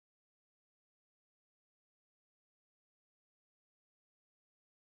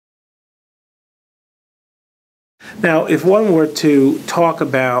Now, if one were to talk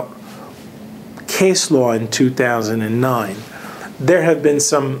about case law in 2009, there have been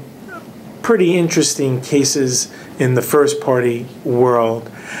some pretty interesting cases in the first-party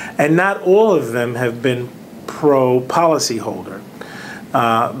world, and not all of them have been pro-policyholder.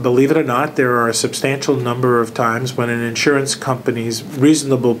 Believe it or not, there are a substantial number of times when an insurance company's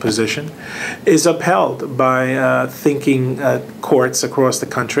reasonable position is upheld by thinking courts across the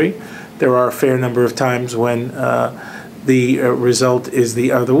country. There are a fair number of times when the result is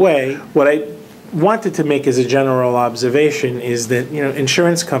the other way. What I wanted to make as a general observation is that,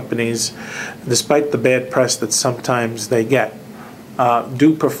 insurance companies, despite the bad press that sometimes they get,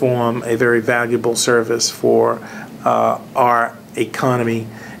 do perform a very valuable service for our economy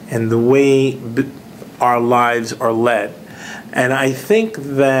and the way our lives are led. And I think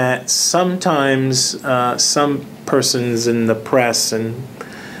that sometimes some persons in the press and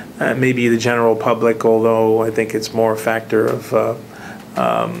maybe the general public, although I think it's more a factor of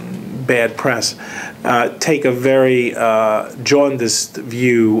bad press, take a very jaundiced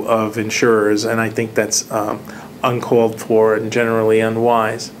view of insurers, and I think that's uncalled for and generally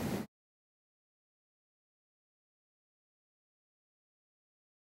unwise.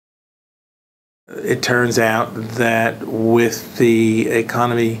 It turns out that with the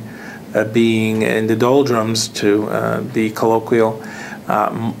economy being in the doldrums, to be colloquial,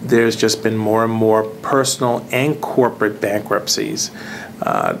 there's just been more and more personal and corporate bankruptcies,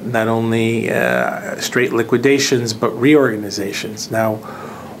 not only straight liquidations, but reorganizations. Now,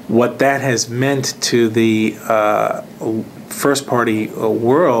 what that has meant to the first-party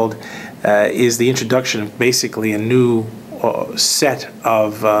world is the introduction of basically a new set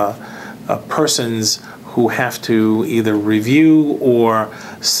of persons who have to either review or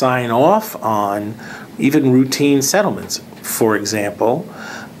sign off on even routine settlements. For example,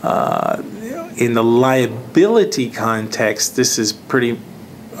 in the liability context, this is pretty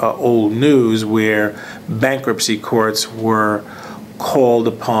old news, where bankruptcy courts were called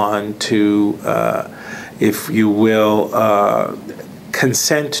upon to, if you will,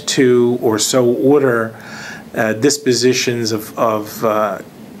 consent to or so order dispositions of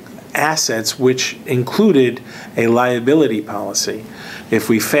assets which included a liability policy. If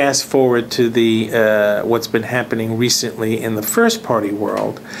we fast forward to the what's been happening recently in the first-party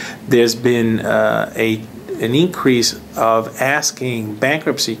world, there's been an increase of asking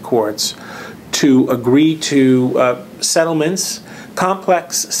bankruptcy courts to agree to settlements,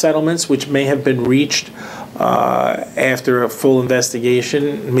 complex settlements, which may have been reached after a full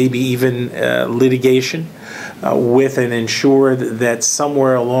investigation, maybe even litigation, with an insured that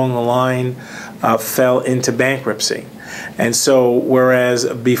somewhere along the line fell into bankruptcy. And so, whereas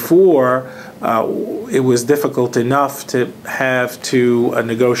before it was difficult enough to have to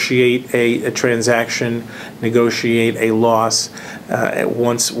negotiate a transaction, negotiate a loss,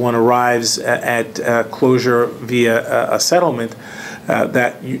 once one arrives at closure via a settlement,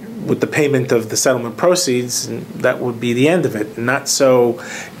 that with the payment of the settlement proceeds, that would be the end of it. Not so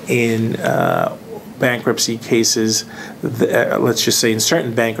in bankruptcy cases. Let's just say in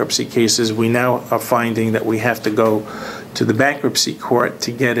certain bankruptcy cases, we now are finding that we have to go to the bankruptcy court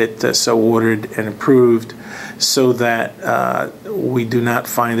to get it so ordered and approved, so that we do not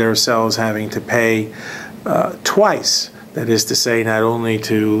find ourselves having to pay twice. That is to say, not only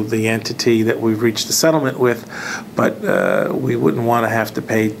to the entity that we've reached a settlement with, but we wouldn't want to have to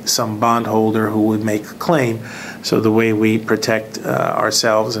pay some bondholder who would make a claim. So the way we protect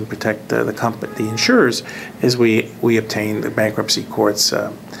ourselves and protect the company, the insurers, is we obtain the bankruptcy court's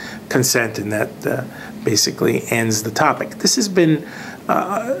consent, and that basically ends the topic. This has been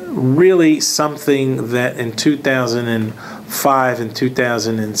really something that in 2005 and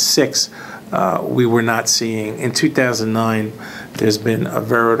 2006 we were not seeing. In 2009, there's been a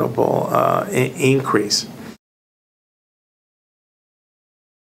veritable increase.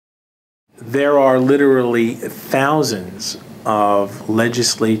 There are literally thousands of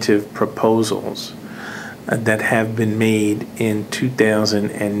legislative proposals that have been made in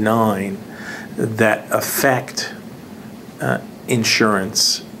 2009 that affect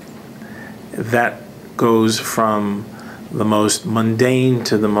insurance. That goes from the most mundane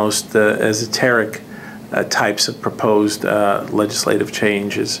to the most esoteric types of proposed legislative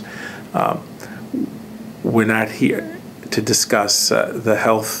changes. We're not here to discuss the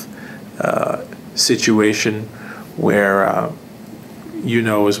health situation, where you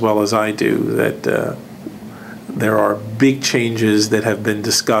know as well as I do that there are big changes that have been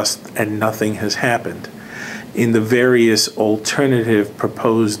discussed and nothing has happened. In the various alternative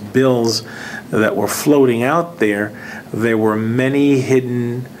proposed bills that were floating out there, there were many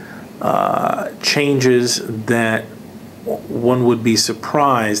hidden changes that one would be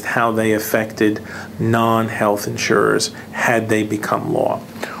surprised how they affected non-health insurers had they become law.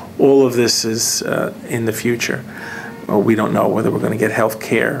 All of this is in the future. We don't know whether we're going to get health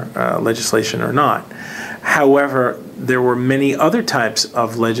care legislation or not. However, there were many other types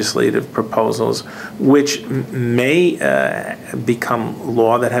of legislative proposals which may become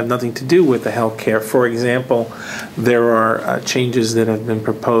law that have nothing to do with the health care. For example, there are changes that have been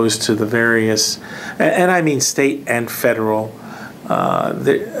proposed to the various, and I mean state and federal,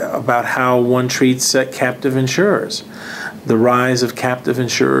 about how one treats captive insurers. The rise of captive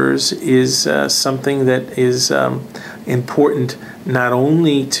insurers is something that is important not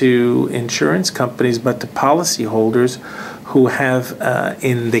only to insurance companies but to policyholders who have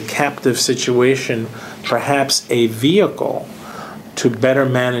in the captive situation perhaps a vehicle to better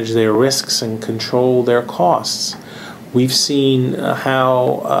manage their risks and control their costs. We've seen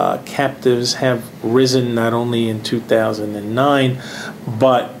how captives have risen not only in 2009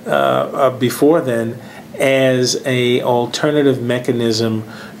 but before then as an alternative mechanism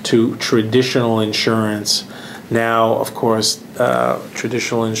to traditional insurance. Now, of course,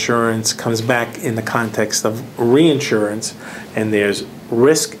 traditional insurance comes back in the context of reinsurance, and there's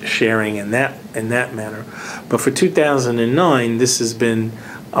risk sharing in that manner. But for 2009, this has been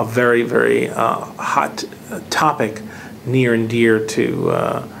a very, very hot topic, near and dear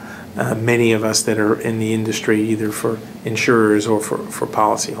to many of us that are in the industry, either for insurers or for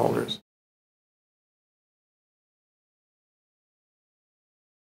policyholders.